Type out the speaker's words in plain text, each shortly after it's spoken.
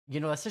You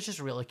know, this is just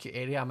a really cute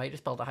area. I might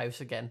just build a house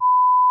again.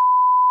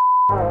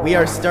 We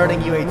are starting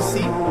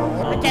UHC.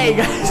 Okay,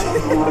 guys.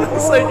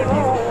 So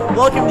confused.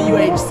 Welcome to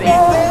UHC.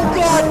 Oh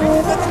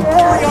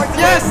god!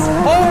 Yes!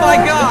 Oh my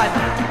god!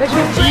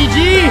 GG!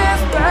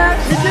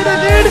 We did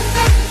it, dude!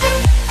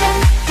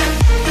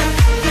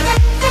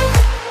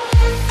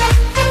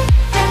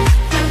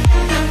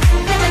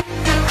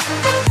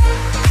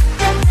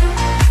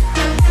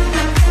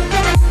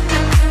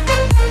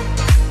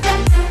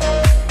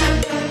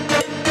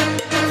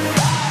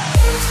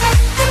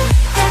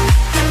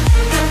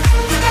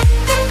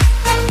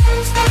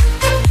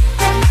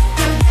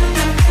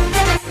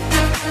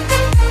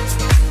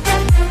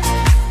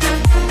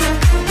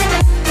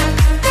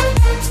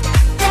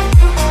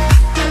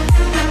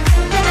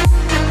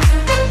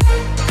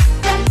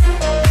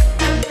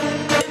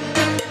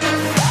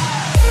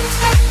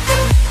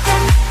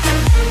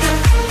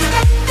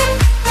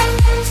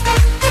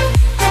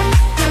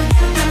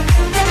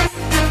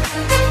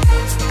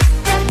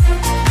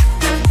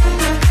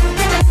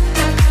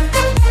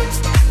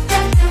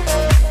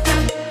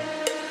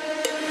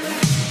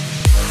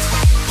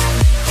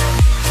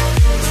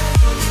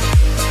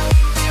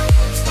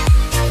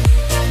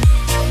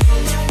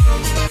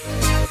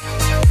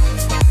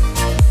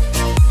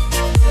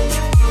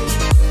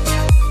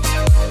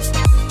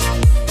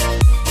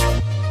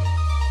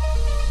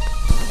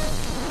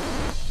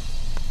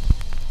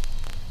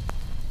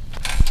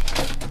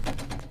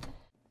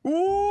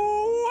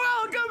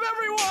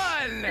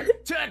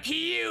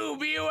 To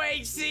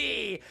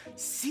UHC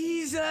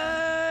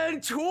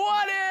Season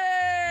 20!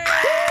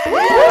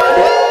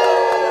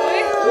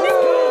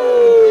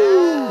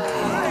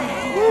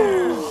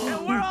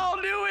 And we're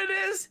all doing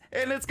this,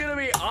 and it's gonna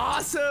be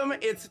awesome.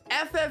 It's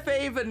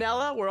FFA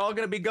vanilla. We're all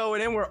gonna be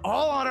going in. We're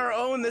all on our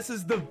own. This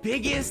is the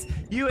biggest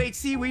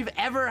UHC we've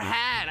ever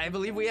had. I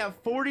believe we have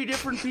 40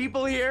 different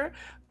people here.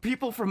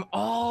 People from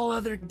all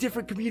other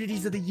different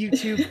communities of the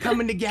YouTube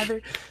coming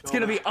together. It's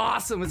gonna be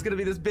awesome. It's gonna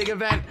be this big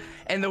event,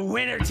 and the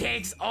winner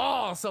takes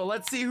all. So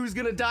let's see who's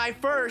gonna die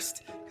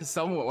first, because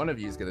one of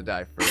you is gonna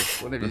die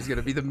first. One of you is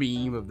gonna be the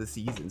meme of the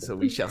season. So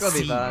we shall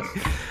see.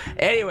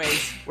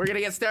 Anyways, we're gonna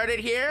get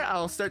started here.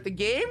 I'll start the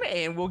game,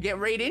 and we'll get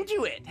right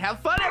into it. Have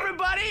fun,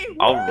 everybody.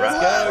 All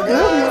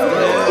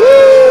right.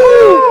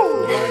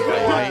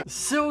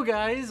 So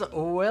guys,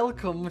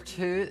 welcome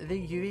to the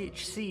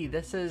UHC.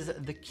 This is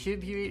the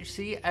Cube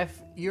UHC.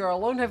 If you're a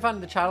long time fan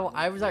of the channel,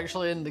 I was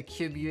actually in the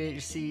Cube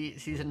UHC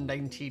season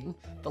 19,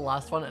 the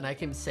last one, and I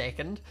came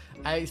second.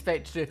 I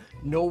expect to do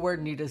nowhere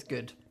near as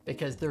good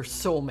because there's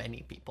so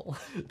many people.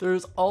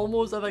 There's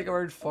almost, I think,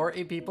 around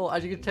 40 people.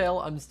 As you can tell,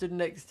 I'm stood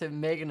next to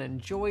Megan and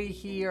Joy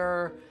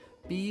here.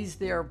 Bees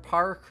there,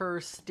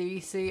 Parker,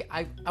 Stacy.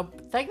 I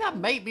think that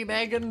might be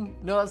Megan.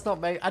 No, that's not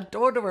Megan. I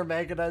don't know where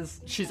Megan is.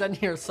 She's in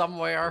here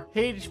somewhere.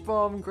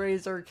 H-Bomb,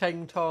 Grazer,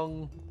 King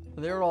Tong.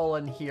 They're all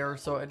in here,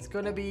 so it's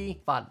gonna be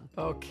fun.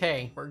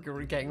 Okay, we're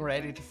getting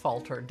ready to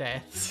falter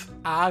deaths.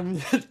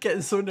 I'm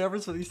getting so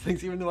nervous for these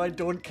things, even though I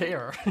don't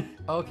care.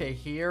 Okay,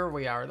 here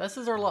we are. This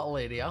is our little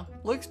area.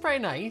 Looks pretty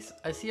nice.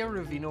 I see a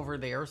ravine over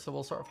there, so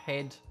we'll sort of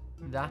head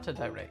that a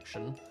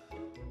direction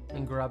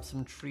and grab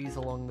some trees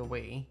along the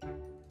way.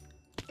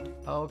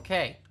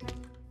 Okay,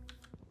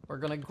 we're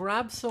gonna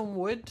grab some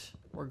wood,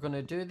 we're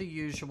gonna do the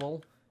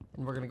usual,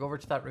 and we're gonna go over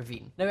to that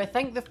ravine. Now, I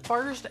think the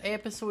first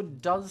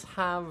episode does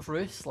have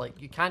truce, like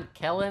you can't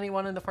kill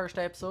anyone in the first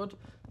episode,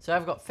 so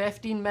I've got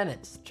 15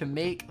 minutes to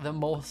make the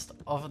most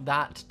of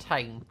that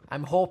time.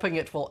 I'm hoping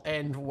it will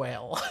end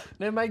well.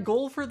 Now, my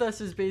goal for this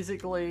is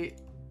basically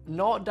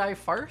not die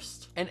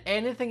first, and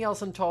anything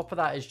else on top of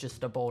that is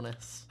just a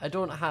bonus. I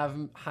don't have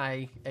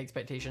high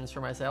expectations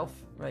for myself.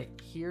 Right,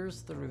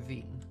 here's the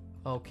ravine.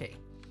 Okay,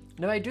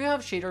 now I do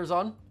have shaders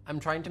on. I'm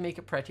trying to make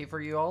it pretty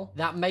for you all.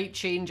 That might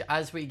change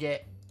as we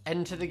get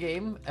into the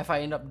game. If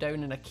I end up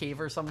down in a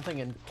cave or something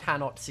and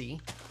cannot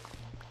see,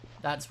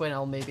 that's when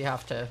I'll maybe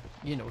have to,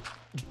 you know,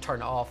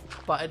 turn it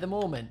off. But at the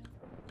moment,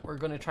 we're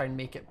going to try and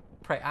make it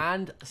pretty.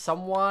 And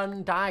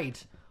someone died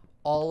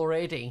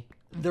already.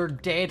 They're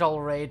dead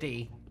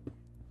already.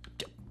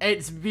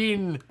 It's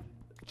been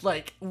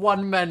like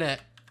 1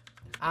 minute.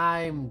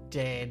 I'm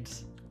dead.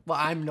 Well,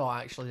 I'm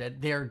not actually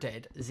dead. They're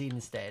dead.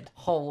 Zine's dead.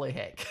 Holy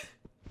heck.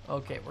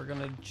 Okay, we're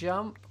gonna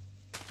jump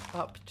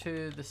up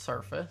to the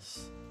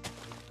surface.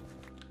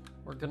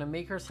 We're gonna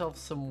make ourselves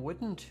some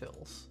wooden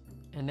tools.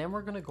 And then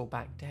we're gonna go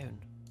back down.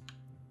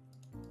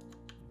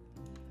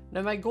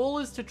 Now, my goal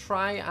is to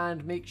try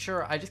and make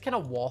sure I just kind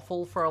of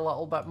waffle for a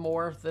little bit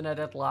more than I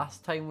did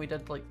last time we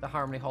did like the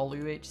Harley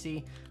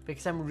UHC,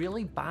 because I'm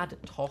really bad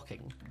at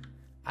talking.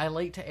 I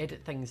like to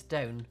edit things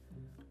down,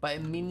 but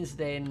it means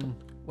then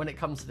when it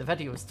comes to the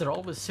videos, they're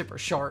always super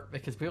short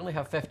because we only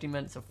have 15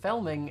 minutes of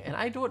filming and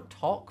I don't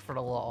talk for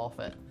a lot of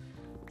it.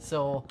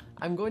 So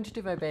I'm going to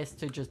do my best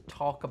to just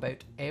talk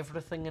about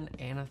everything and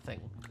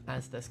anything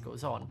as this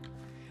goes on.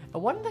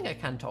 And one thing I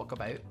can talk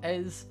about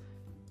is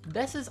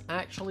this is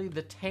actually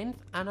the 10th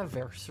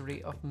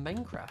anniversary of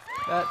Minecraft.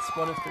 That's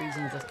one of the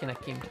reasons this kind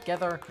of came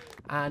together.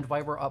 And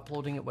why we're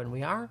uploading it when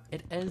we are,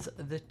 it is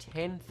the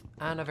 10th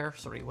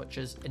anniversary, which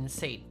is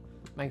insane.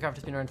 Minecraft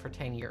has been around for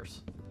 10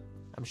 years.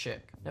 I'm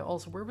shook. Now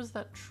also, where was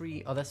that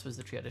tree? Oh, this was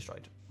the tree I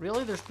destroyed.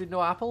 Really? There's been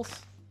no apples?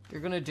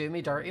 You're gonna do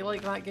me dirty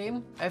like that,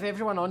 game? If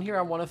everyone on here,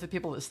 I'm one of the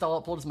people that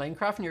still uploads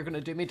Minecraft and you're gonna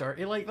do me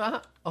dirty like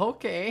that?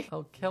 Okay.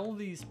 I'll kill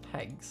these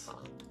pigs.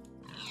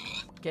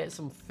 Get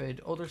some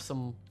food. Oh, there's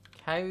some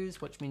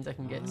cows, which means I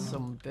can get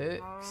some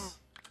books.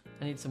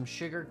 I need some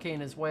sugar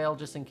cane as well,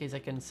 just in case I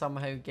can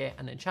somehow get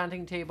an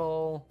enchanting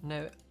table.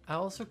 Now, I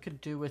also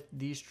could do with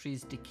these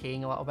trees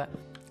decaying a little bit.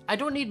 I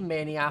don't need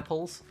many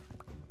apples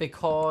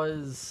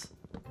because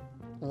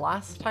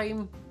last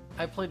time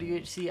I played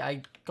UHC,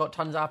 I got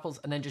tons of apples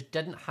and then just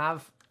didn't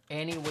have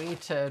any way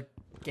to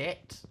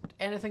get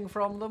anything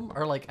from them.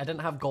 Or like, I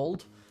didn't have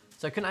gold,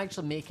 so I couldn't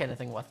actually make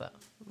anything with it.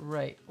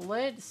 Right,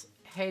 let's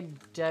head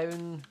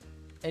down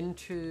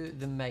into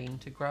the mine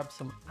to grab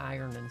some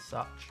iron and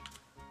such.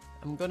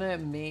 I'm gonna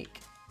make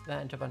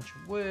that into a bunch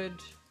of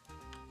wood,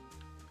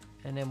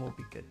 and then we'll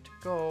be good to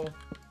go.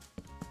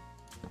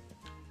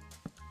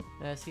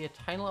 Now I see a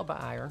tiny little bit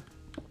of iron.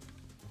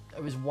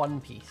 It was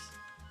one piece.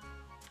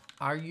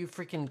 Are you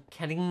freaking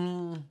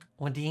kidding me?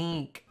 What the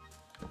heck?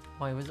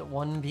 Why was it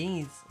one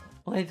piece?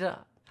 I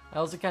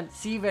also can't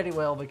see very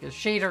well because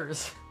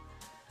shaders.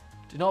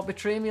 Do not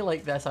betray me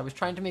like this. I was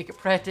trying to make it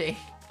pretty.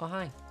 Oh,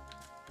 hi.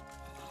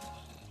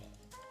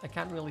 I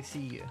can't really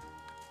see you.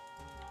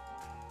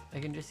 I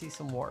can just see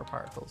some water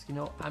particles. You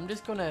know, I'm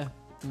just gonna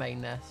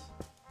mine this.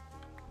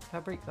 If I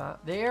break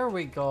that. There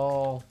we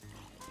go.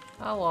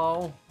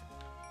 Hello.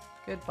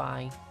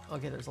 Goodbye.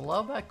 Okay, there's a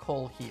little bit of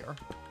coal here.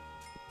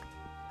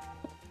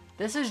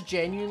 This is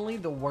genuinely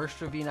the worst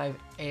ravine I've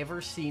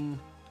ever seen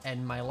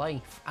in my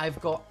life.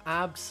 I've got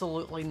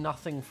absolutely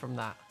nothing from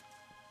that.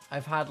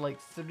 I've had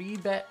like 3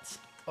 bits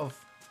of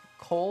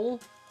coal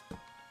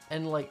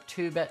and like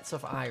 2 bits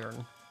of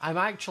iron. I'm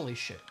actually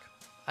shook.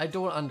 I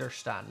don't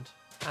understand.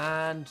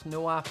 And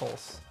no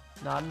apples.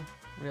 None,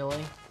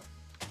 really.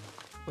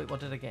 Wait,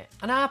 what did I get?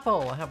 An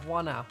apple! I have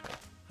 1 apple.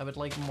 I would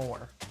like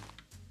more.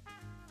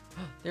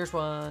 There's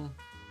one.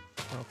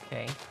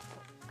 Okay.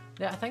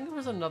 Yeah, I think there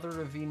was another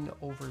ravine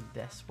over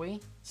this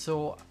way.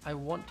 So I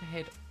want to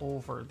head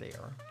over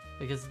there.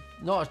 Because,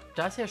 no,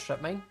 did I say a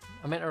strip mine?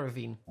 I meant a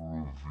ravine.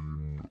 Or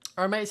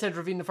I might have said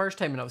ravine the first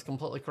time and I was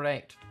completely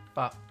correct.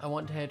 But I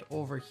want to head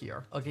over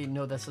here. Okay,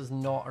 no, this is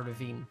not a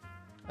ravine.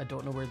 I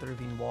don't know where the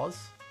ravine was.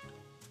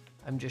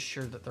 I'm just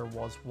sure that there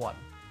was one.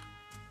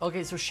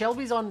 Okay, so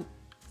Shelby's on...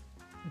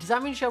 Does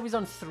that mean Shelby's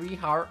on 3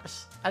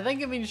 hearts? I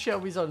think it means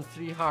Shelby's on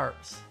 3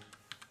 hearts.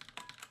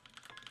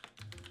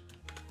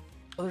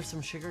 Oh, there's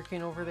some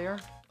sugarcane over there.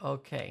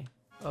 Okay.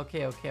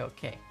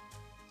 Okay.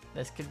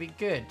 This could be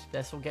good.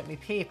 This will get me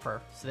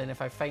paper. So then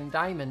if I find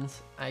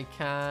diamonds, I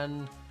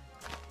can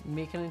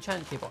make an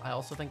enchant table. I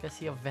also think I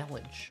see a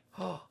village.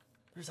 Oh,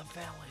 there's a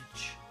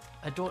village.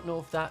 I don't know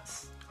if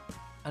that's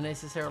a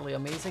necessarily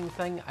amazing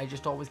thing. I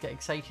just always get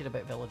excited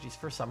about villages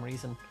for some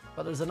reason.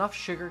 But there's enough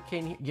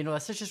sugarcane here. You know,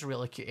 this is just a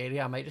really cute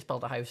area. I might just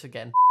build a house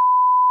again.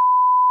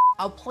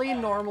 I'll play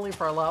normally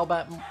for a little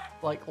bit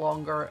like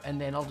longer and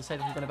then I'll decide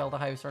if I'm going to build a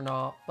house or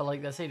not. But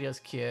like, this area is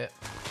cute.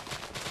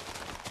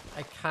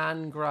 I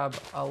can grab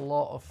a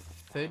lot of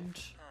food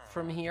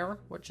from here,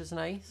 which is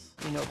nice.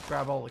 You know,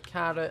 grab all the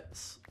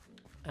carrots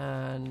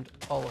and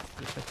all of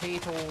the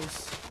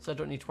potatoes, so I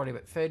don't need to worry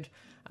about food.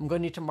 I'm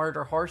going to need to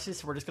murder horses,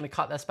 so we're just going to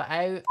cut this bit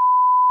out.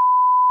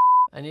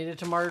 I needed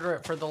to murder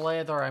it for the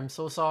leather. I'm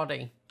so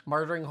sorry.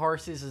 Murdering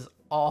horses is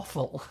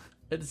awful.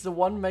 It's the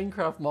one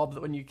Minecraft mob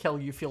that when you kill,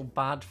 you feel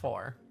bad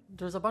for.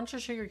 There's a bunch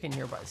of sugarcane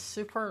here, but it's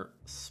super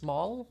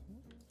small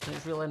and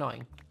it's really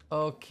annoying.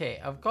 Okay,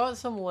 I've got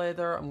some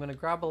leather. I'm going to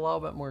grab a little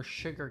bit more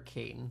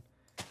sugarcane.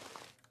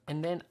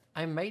 And then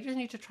I might just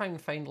need to try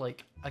and find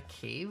like a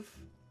cave.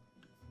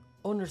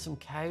 Oh, and there's some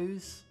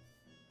cows.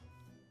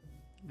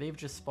 They've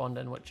just spawned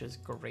in, which is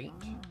great.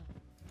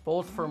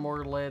 Both for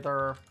more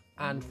leather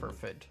and for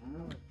food.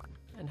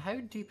 And how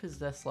deep is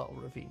this little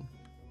ravine?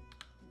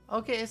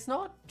 Okay, it's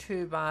not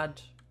too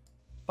bad,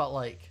 but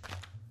like,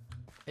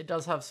 it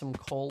does have some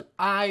coal.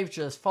 I've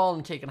just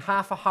fallen, taken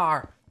half a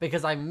heart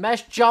because I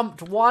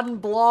misjumped 1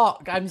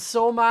 block. I'm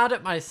so mad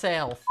at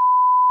myself.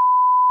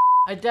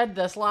 I did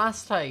this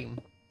last time.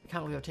 I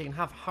can't believe I've taken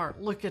half a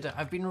heart. Look at it,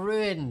 I've been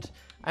ruined.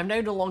 I'm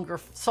now no longer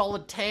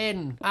solid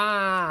 10.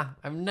 Ah,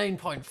 I'm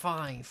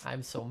 9.5.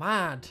 I'm so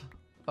mad.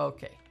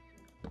 Okay.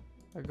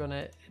 We're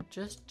gonna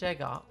just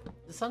dig up.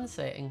 The sun's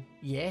setting.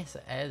 Yes,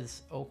 it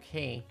is.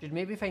 Okay. Should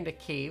maybe find a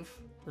cave.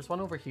 There's one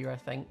over here, I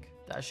think,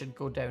 that I should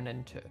go down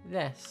into.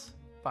 This.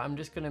 But I'm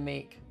just gonna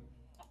make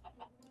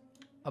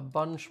a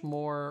bunch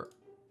more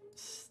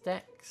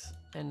sticks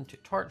into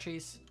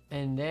torches.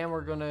 And then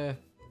we're gonna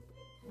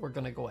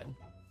go in.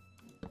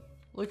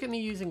 Look at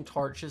me using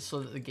torches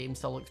so that the game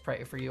still looks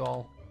pretty for you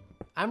all.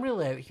 I'm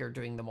really out here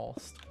doing the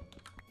most.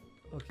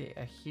 Okay,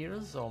 I hear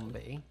a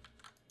zombie.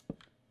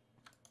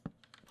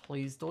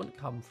 Please don't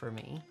come for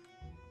me.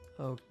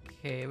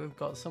 Okay, we've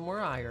got some more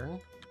iron.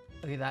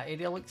 Okay, that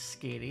area looks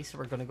scary, so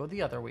we're gonna go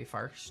the other way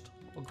first.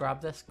 We'll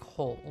grab this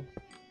coal.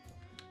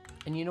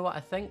 And you know what? I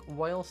think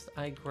whilst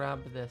I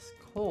grab this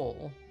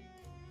coal,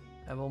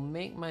 I will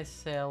make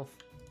myself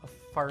a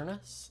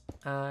furnace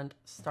and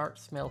start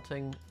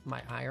smelting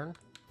my iron.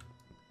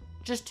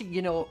 Just to,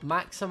 you know,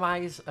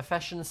 maximize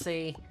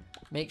efficiency,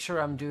 make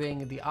sure I'm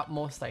doing the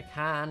utmost I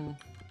can.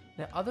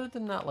 Now, other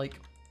than that, like,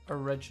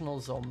 original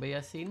zombie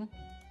I seen,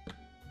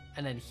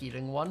 and then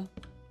hearing one,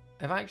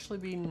 I've actually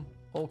been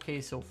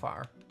okay so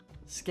far.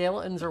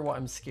 Skeletons are what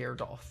I'm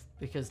scared of,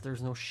 because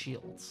there's no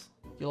shields.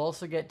 You'll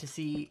also get to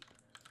see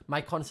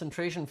my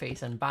concentration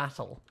face in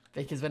battle,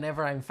 because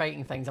whenever I'm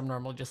fighting things, I'm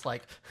normally just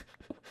like...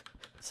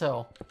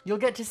 So, you'll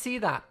get to see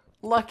that.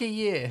 Lucky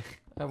you.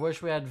 I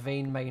wish we had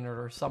vein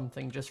miner or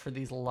something just for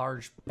these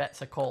large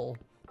bits of coal.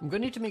 I'm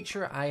going to need to make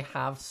sure I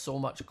have so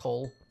much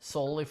coal,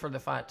 solely for the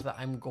fact that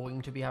I'm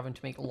going to be having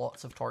to make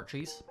lots of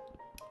torches.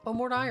 Oh,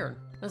 more iron.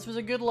 This was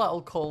a good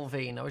little coal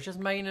vein. I was just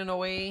mining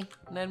away,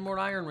 and then more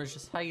iron was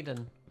just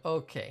hiding.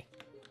 Okay.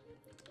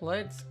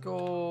 Let's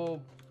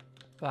go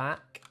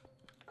back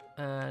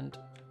and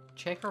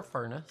check our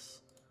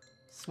furnace,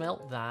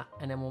 smelt that,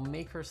 and then we'll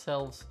make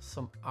ourselves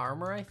some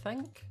armor, I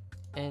think.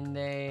 And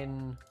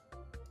then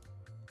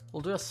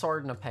we'll do a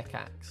sword and a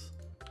pickaxe.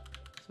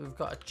 So we've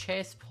got a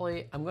chest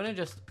plate. I'm going to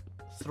just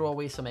throw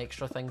away some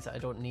extra things that I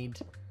don't need.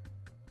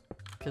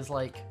 Because,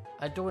 like,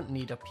 I don't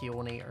need a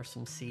peony or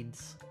some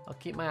seeds. I'll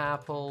keep my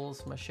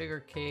apples, my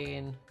sugar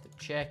cane, the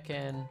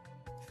chicken,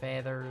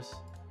 feathers.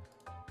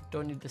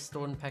 Don't need the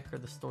stone pick or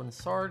the stone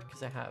sword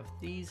because I have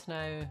these now.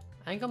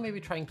 I think I'll maybe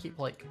try and keep,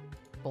 like,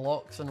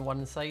 blocks on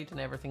one side and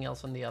everything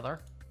else on the other.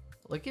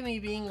 Look at me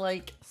being,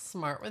 like,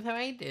 smart with how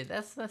I do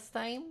this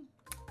time.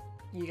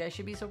 You guys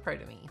should be so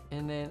proud of me.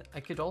 And then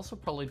I could also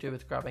probably do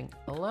with grabbing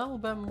a little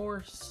bit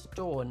more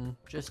stone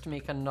just to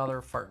make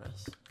another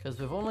furnace. Because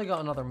we've only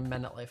got another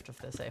minute left of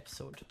this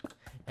episode.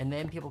 And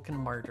then people can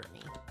murder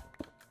me.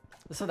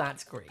 So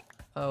that's great.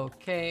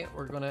 Okay,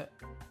 we're gonna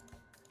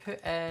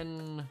put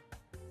in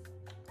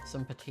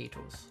some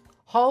potatoes.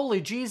 Holy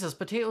Jesus,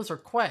 potatoes are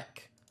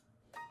quick.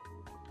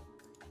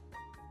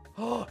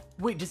 Oh,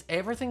 wait, does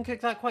everything cook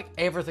that quick?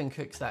 Everything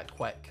cooks that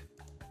quick.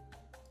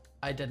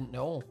 I didn't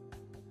know.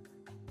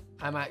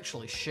 I'm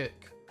actually shook.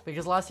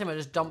 Because last time I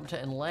just dumped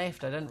it and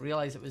left, I didn't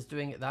realize it was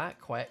doing it that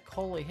quick.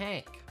 Holy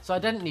heck. So I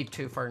didn't need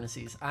 2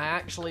 furnaces. I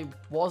actually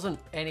wasn't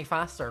any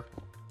faster.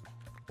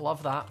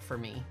 Love that for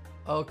me.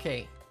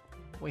 Okay,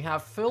 we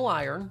have full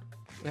iron.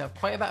 We have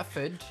quite a bit of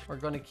food. We're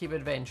going to keep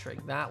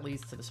adventuring. That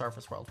leads to the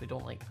surface world. We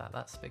don't like that.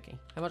 That's spooky.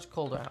 How much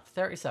coal do I have?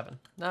 37.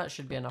 That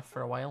should be enough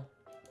for a while.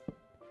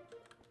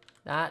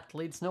 That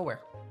leads nowhere.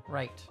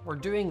 Right, we're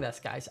doing this,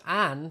 guys.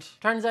 And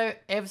turns out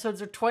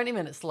episodes are 20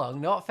 minutes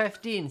long, not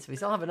 15. So we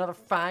still have another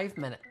 5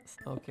 minutes.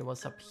 Okay,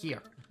 what's up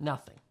here?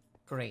 Nothing.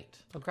 Great.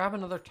 I'll grab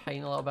another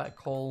tiny little bit of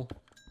coal.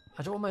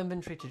 I don't want my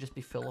inventory to just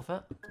be full of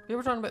it. We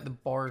were talking about the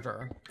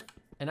border.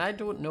 And I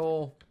don't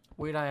know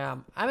where I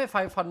am. I'm at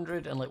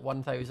 500 and like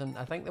 1,000.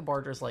 I think the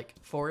border's like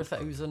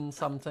 4,000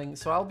 something.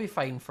 So I'll be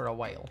fine for a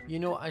while. You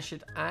know, I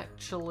should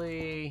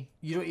actually...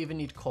 You don't even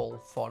need coal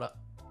for it.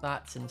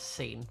 That's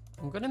insane.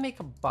 I'm going to make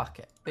a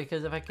bucket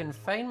because if I can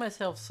find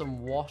myself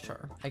some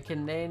water, I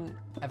can then,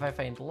 if I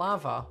find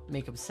lava,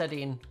 make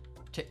obsidian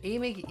to A,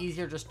 make it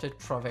easier just to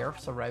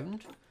traverse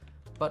around,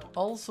 but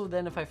also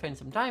then if I find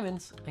some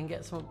diamonds and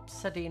get some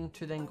obsidian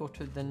to then go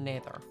to the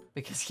nether.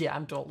 Because yeah,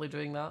 I'm totally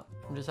doing that.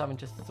 I'm just having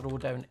to throw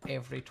down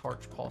every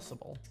torch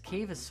possible. This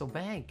cave is so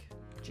big.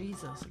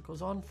 Jesus, it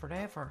goes on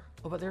forever.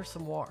 Oh, but there's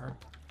some water.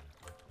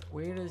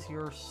 Where is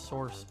your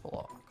source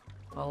block?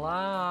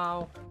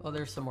 Hello? Oh,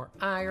 there's some more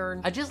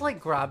iron. I just like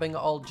grabbing it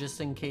all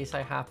just in case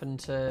I happen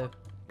to,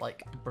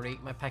 like,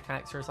 break my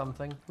pickaxe or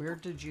something. Where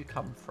did you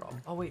come from?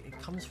 Oh, wait, it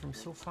comes from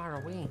so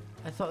far away.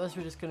 I thought this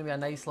was just going to be a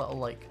nice little,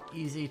 like,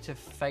 easy to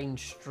find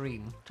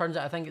stream. Turns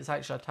out I think it's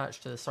actually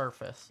attached to the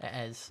surface. It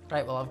is.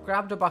 Right, well, I've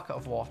grabbed a bucket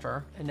of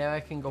water, and now I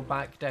can go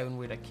back down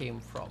where I came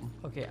from.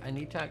 Okay, I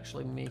need to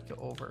actually make it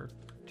over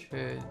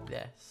to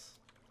this.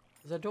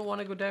 Because I don't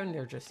want to go down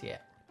there just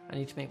yet. I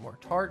need to make more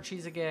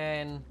torches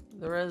again.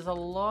 There is a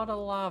lot of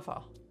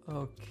lava.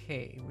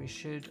 Okay, we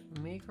should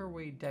make our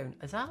way down.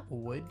 Is that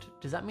wood?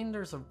 Does that mean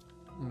there's a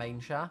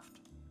mine shaft?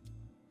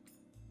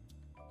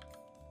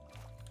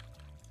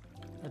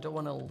 I don't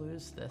want to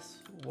lose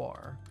this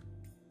water.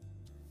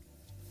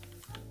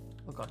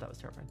 Oh god, that was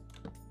terrifying.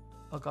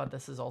 Oh god,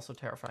 this is also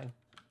terrifying.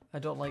 I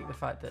don't like the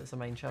fact that it's a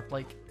mine shaft.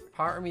 Like,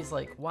 part of me's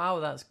like, wow,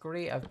 that's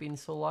great. I've been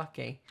so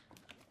lucky.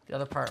 The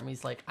other part of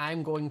me's like,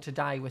 I'm going to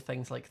die with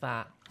things like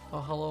that. Oh,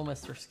 hello,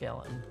 Mr.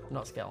 Skeleton.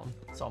 Not skeleton,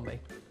 zombie.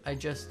 I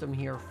just am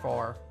here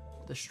for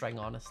the string,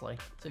 honestly.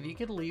 So if you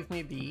could leave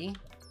me be,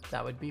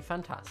 that would be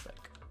fantastic.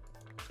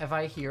 If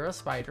I hear a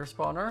spider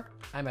spawner,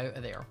 I'm out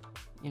of there.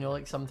 You know,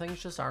 like, some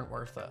things just aren't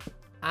worth it.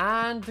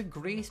 And the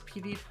grace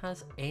period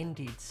has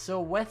ended.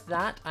 So with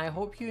that, I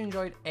hope you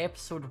enjoyed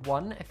episode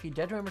 1. If you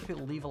did, remember to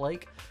leave a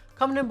like.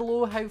 Comment down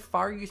below how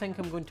far you think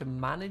I'm going to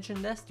manage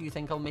in this. Do you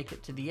think I'll make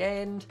it to the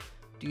end?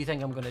 Do you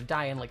think I'm going to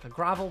die in like a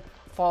gravel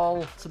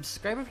fall?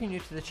 Subscribe if you're new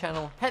to the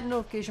channel, hit the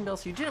notification bell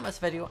so you don't miss a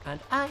video, and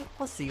I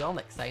will see you all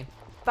next time.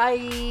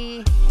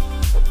 Bye!